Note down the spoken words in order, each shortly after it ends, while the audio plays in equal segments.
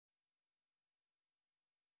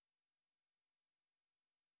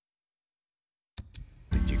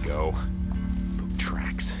go. Boot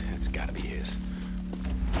tracks. It's gotta be his.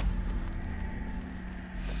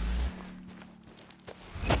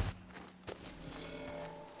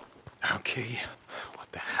 Okay,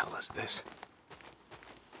 what the hell is this?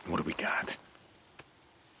 What do we got?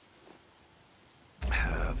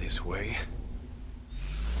 This way.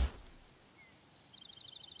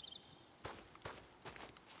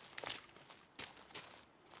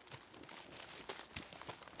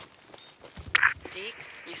 Deke,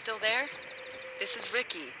 you still there? This is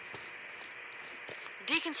Ricky.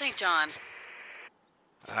 Deacon St. John.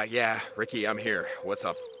 Yeah, Ricky, I'm here. What's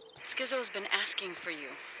up? Skizzo's been asking for you.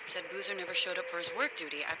 He said Boozer never showed up for his work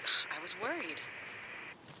duty. I was worried.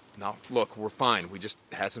 No, look, we're fine. We just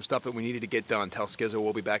had some stuff that we needed to get done. Tell Skizzo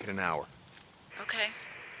we'll be back in an hour. Okay.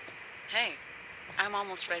 Hey, I'm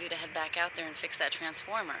almost ready to head back out there and fix that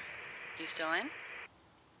transformer. You still in?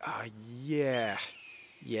 Yeah.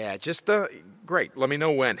 Yeah, just, great. Let me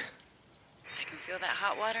know when. I can feel that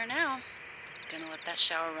hot water now. Gonna let that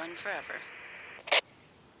shower run forever.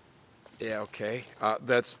 Yeah, okay.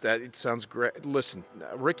 It sounds great. Listen,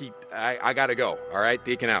 Ricky, I gotta go, all right?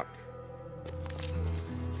 Deacon out.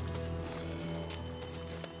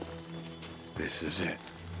 This is it.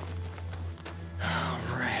 All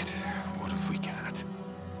right, what have we got?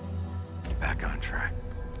 Back on track.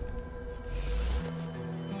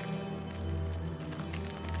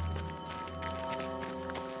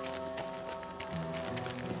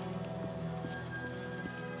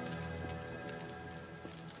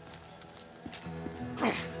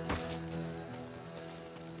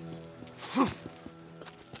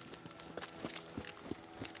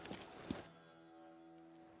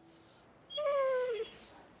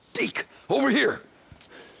 Deke, over here!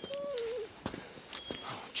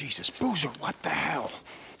 Jesus, Boozer, what the hell?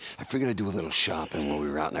 I figured I'd do a little shopping while we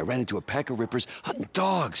were out, and I ran into a pack of rippers hunting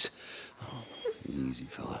dogs. Oh, easy,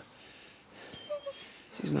 fella.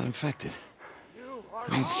 He's not infected.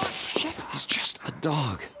 He's just a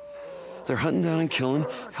dog. They're hunting down and killing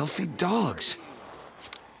healthy dogs.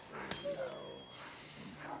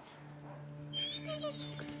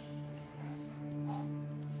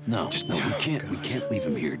 No, we can't leave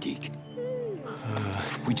him here, Deke.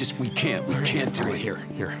 We can't do it. Here,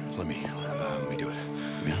 let me do it.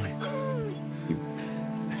 Really?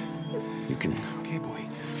 You can... Okay, boy.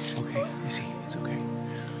 Okay, easy, it's okay.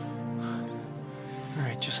 All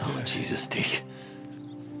right, just... Oh, Jesus, Deke.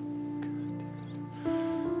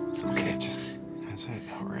 It's okay, that's it,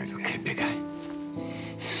 all right. It's okay, big guy.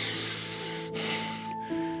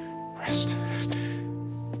 Rest.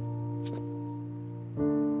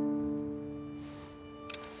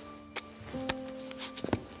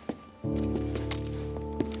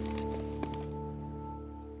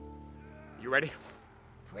 You ready?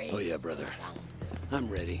 Oh, yeah, brother. I'm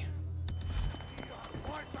ready.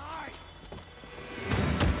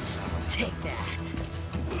 Take that.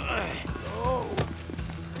 Oh,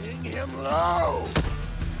 bring him low.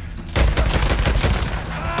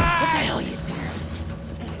 What the hell you doing?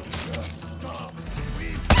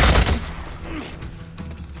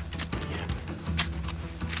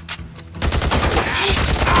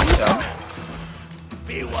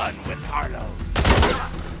 Be one with Harlow.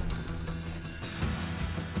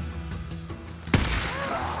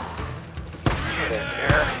 Get in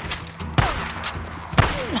there.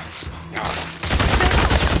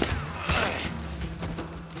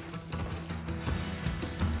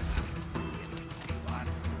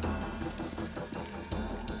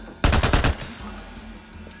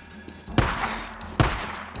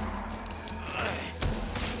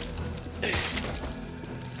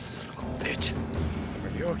 Son of a bitch.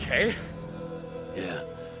 Are you okay? Yeah.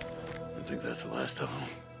 I think that's the last of them.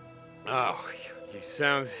 Oh, you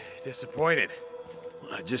sound disappointed.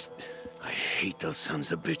 Well, I hate those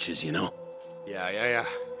sons of bitches, you know? Yeah,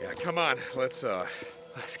 come on, let's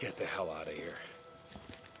get the hell out of here.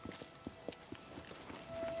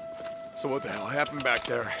 So what the hell happened back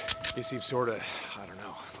there? You seem sorta, I don't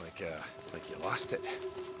know, like you lost it.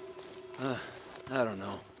 I don't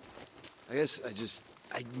know. I guess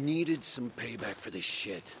I needed some payback for this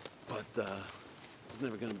shit. But, there's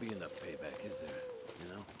never gonna be enough payback, is there?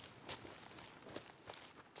 You know?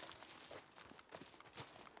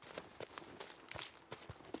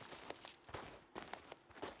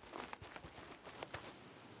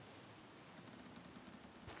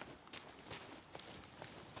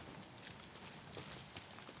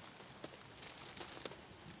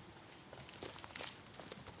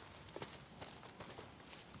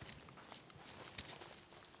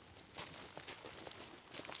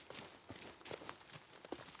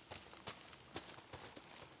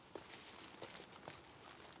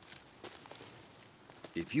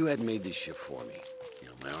 if you hadn't made this shit for me, you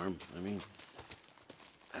know, my arm, I mean,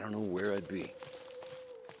 I don't know where I'd be.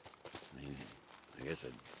 I mean, I guess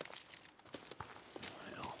I'd...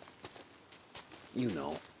 Well, you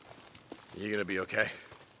know. You gonna be okay?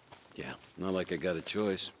 Yeah, not like I got a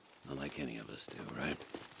choice. Not like any of us do, right?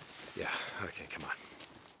 Yeah, okay, come on.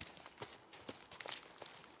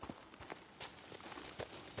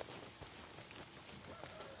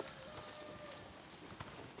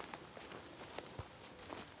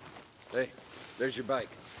 Hey, there's your bike.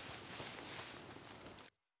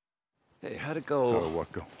 Hey, how'd it go? Oh,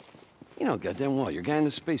 what go? You know, goddamn well, your guy in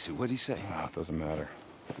the spacesuit, what'd he say? Ah, it doesn't matter.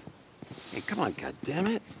 Hey, come on,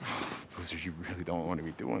 goddammit. Boozer, you really don't want to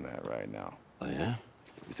be doing that right now. Oh, yeah?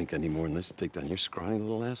 You think I need more than this to take down your scrawny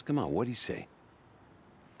little ass? Come on, what'd he say?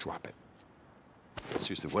 Drop it.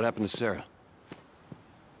 Seriously, what happened to Sarah?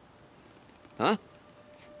 Huh?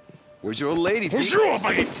 Where's your old lady, Deke?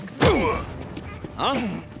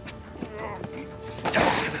 Huh?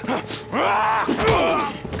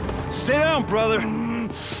 Stay down, brother.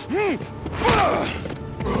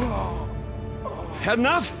 Had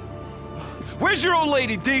enough? Where's your old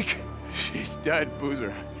lady, Deke? She's dead,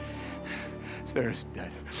 Boozer. Sarah's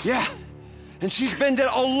dead. Yeah, and she's been dead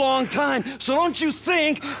a long time, so don't you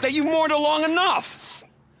think that you mourned her long enough?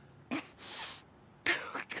 I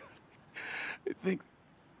think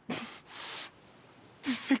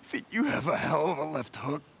that you have a hell of a left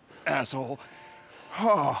hook, asshole.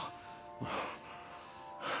 Oh.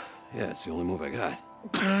 Yeah, it's the only move I got.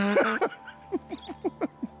 Come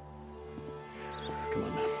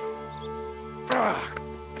on, man.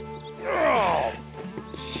 Oh.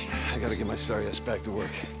 I gotta get my sorry ass back to work.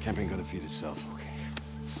 Camp ain't gonna feed itself.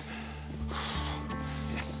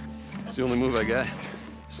 It's the only move I got.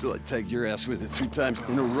 Still, I tagged your ass with it 3 times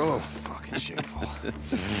in a row. Fucking shameful.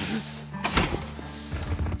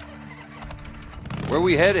 Where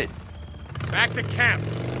we headed? Back to camp.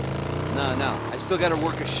 No. I still gotta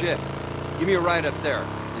work a shift. Give me a ride up there.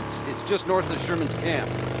 It's just north of Sherman's camp.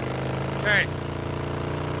 Okay.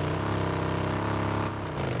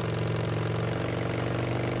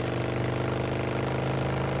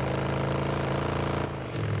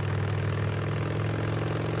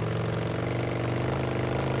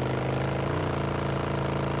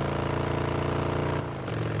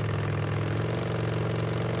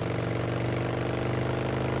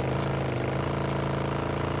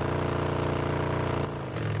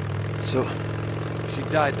 So, she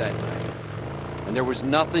died that night. And there was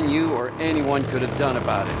nothing you or anyone could have done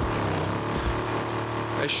about it.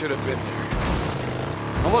 I should have been there.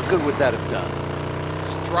 And what good would that have done?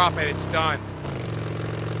 Just drop it. It's done.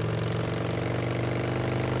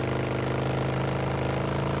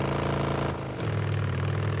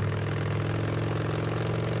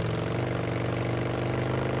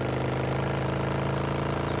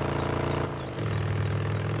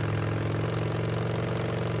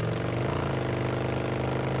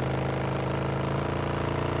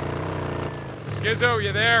 Skizzo,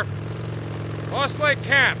 you there? Lost Lake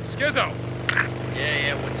Camp. Skizzo.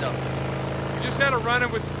 Yeah, what's up? We just had a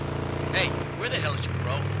run-in with... Hey, where the hell is your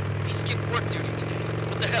bro? He skipped work duty today.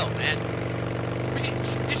 What the hell, man?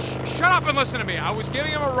 Shut up and listen to me. I was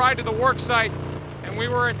giving him a ride to the work site, and we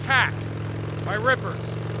were attacked by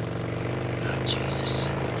rippers. Oh, Jesus.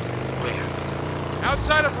 Where?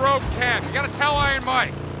 Outside of Rogue Camp. You gotta tell Iron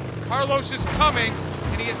Mike. Carlos is coming,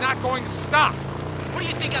 and he is not going to stop. What do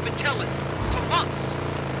you think I've been telling him? For months.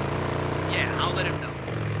 Yeah, I'll let him know.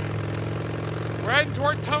 We're heading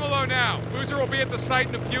toward Tumalo now. Boozer will be at the site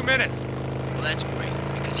in a few minutes. Well, that's great,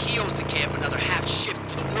 because he owes the camp another half shift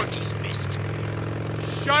for the work he's missed.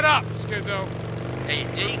 Shut up, Skizzo. Hey,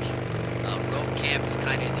 Deke. Road camp is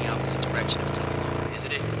kinda in the opposite direction of Tumalo,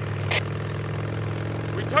 isn't it?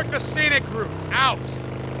 We took the scenic route. Out.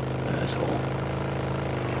 Asshole.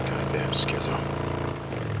 Goddamn Skizzo.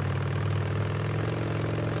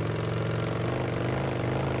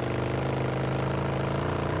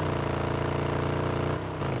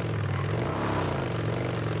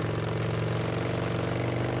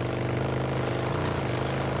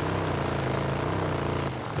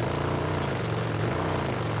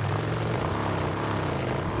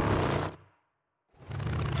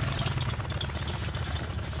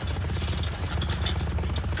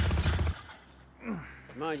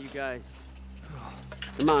 Come on, you guys.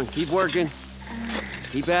 Come on, keep working.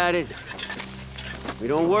 Keep at it. We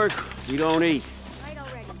don't work, we don't eat. Right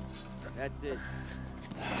already. That's it.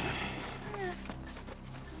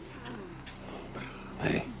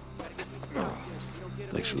 Hey.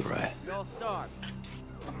 Thanks for the ride. You all starved.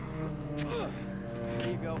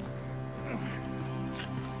 Here you go.